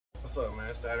What's up, man?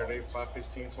 It's Saturday,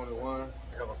 5/15/21.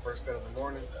 I got my first cut of the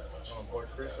morning. I'm boy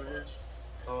Chris right here.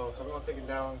 So we're gonna take it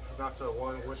down to a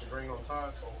one with the green on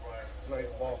top. Nice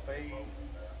ball fade.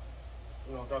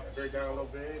 Drop the beard down a little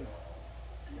bit. And,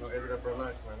 edge it up real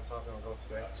nice, man. That's how it's gonna go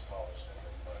today.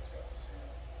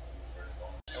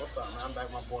 Hey, what's up, man? I'm back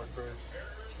with my boy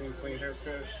Chris. Clean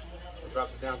haircut. I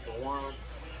dropped it down to a one.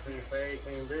 Clean fade,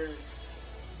 clean beard.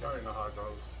 You already know how it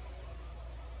goes.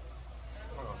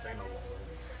 I'm not gonna say no more, man.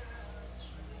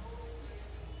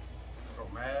 Let's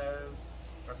go Mavs.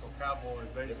 Let's go Cowboys,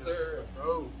 baby. Yes, sir. Let's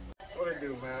go. What it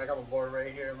do, man? I got my board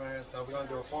right here, man. So we're gonna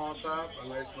do a four on top, a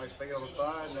nice fade on the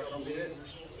side, and that's gonna be it.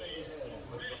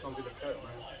 That's gonna be the cut,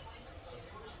 man.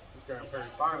 This guy Perry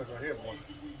Finance right here, boy.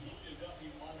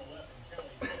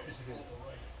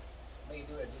 How you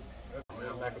do it, Man,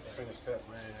 I'm back with the finished cut,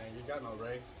 man. You got no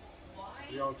Ray.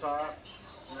 Three on top,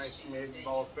 nice mid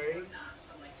ball fade.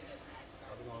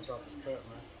 So we're gonna drop this cut,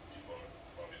 man.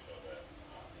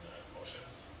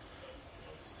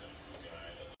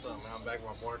 What's up, man? I'm back with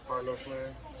my boy Carlos,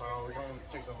 man. So we're gonna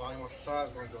take some volume off the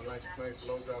top. We're gonna do a nice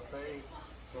low drop fade.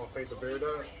 We're gonna fade the beard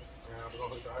up, and we're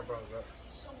gonna hook the eyebrows up.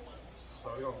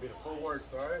 So we're gonna be the full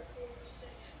works, all right?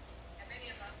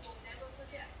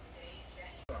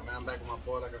 Man, I'm back with my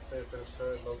boy, like I said, finished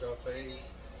cut, low drop fade.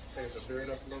 Change the beard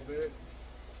up a little bit.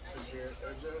 His beard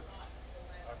edge up.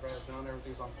 Eyebrows down,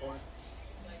 everything's on point.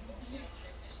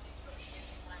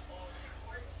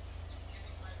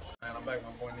 Man, I'm back with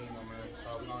my boy Nino, man.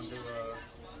 So we're gonna do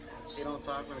fade on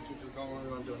top, we're gonna keep this going. We're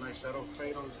gonna do a nice shadow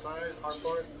fade on the side, hard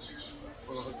part.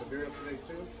 We're gonna hook the beard up today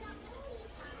too.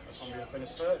 That's gonna be a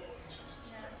finished cut.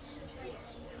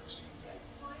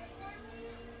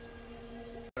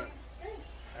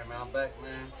 Hey man, I'm back,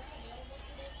 man.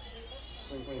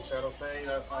 Clean shadow fade.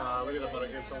 We get about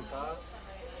an inch on top.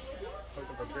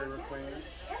 Hooked up the beard real clean.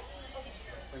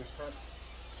 That's finished cut.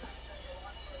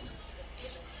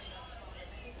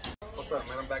 What's up,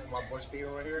 man? I'm back with my boy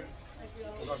Steven right here.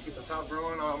 We're gonna keep the top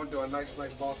growing. I'm gonna do a nice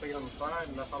ball fade on the side,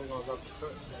 and that's how we're gonna drop this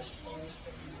cut.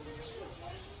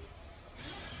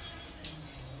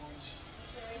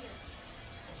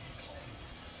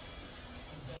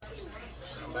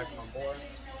 I'm back with my boy.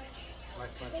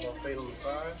 Nice ball fade on the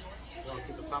side. We're gonna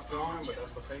keep the top going, but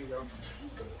that's the fade, though.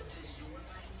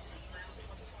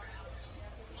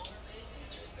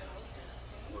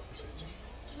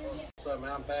 What's up,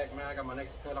 man? I'm back, man. I got my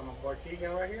next cut on my boy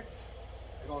Keegan right here.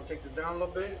 We're gonna take this down a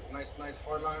little bit. Nice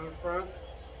hard line in front.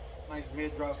 Nice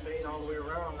mid drop fade all the way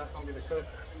around. That's gonna be the cut.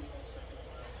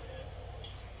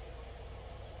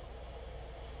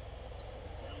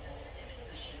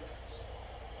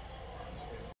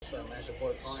 What's up, man? It's your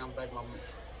boy Tony. I'm back with my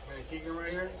man Keegan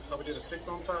right here. So we did a 6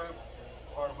 on top,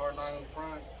 hard line in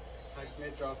front, nice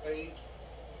mid drop fade.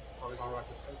 So we're gonna rock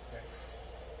this cut today.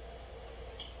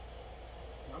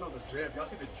 I know the drip. Y'all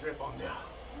see the drip on there.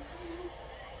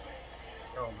 Let's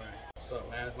go, man. What's up,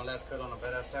 man? It's my last cut on a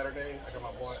Badass Saturday. I got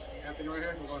my boy Anthony right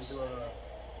here. We're gonna do a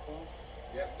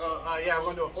yeah, we're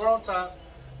gonna do a 4 on top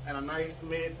and a nice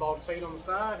mid bald fade on the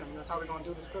side, and that's how we're gonna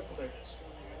do this cut today.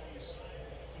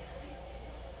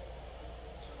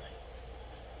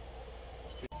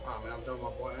 Alright, man, I'm done with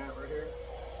my boy Ant right here.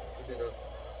 We did a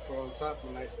 4 on top,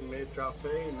 a nice mid drop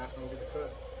fade, and that's gonna be the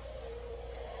cut.